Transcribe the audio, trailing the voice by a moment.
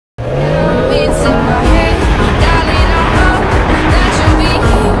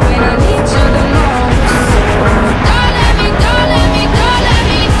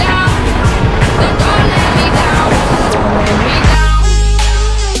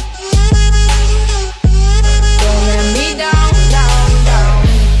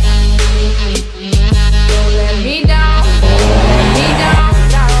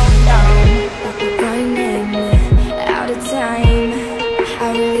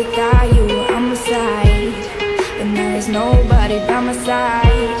without you on my side, but now there's nobody by my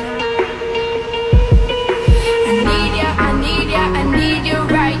side. I need ya, I need ya, I need you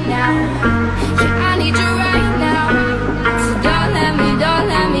right now. Yeah, I need you right now. So don't let me, don't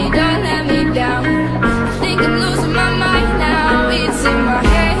let me, don't let me down. I think I'm losing my mind now. It's in my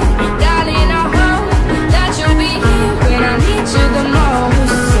head, darling, I hope that you'll be here when I need you the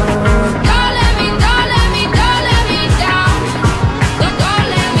most. So don't let me, don't let me, don't let me down. Don't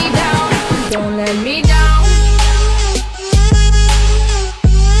let me down. Don't let me down.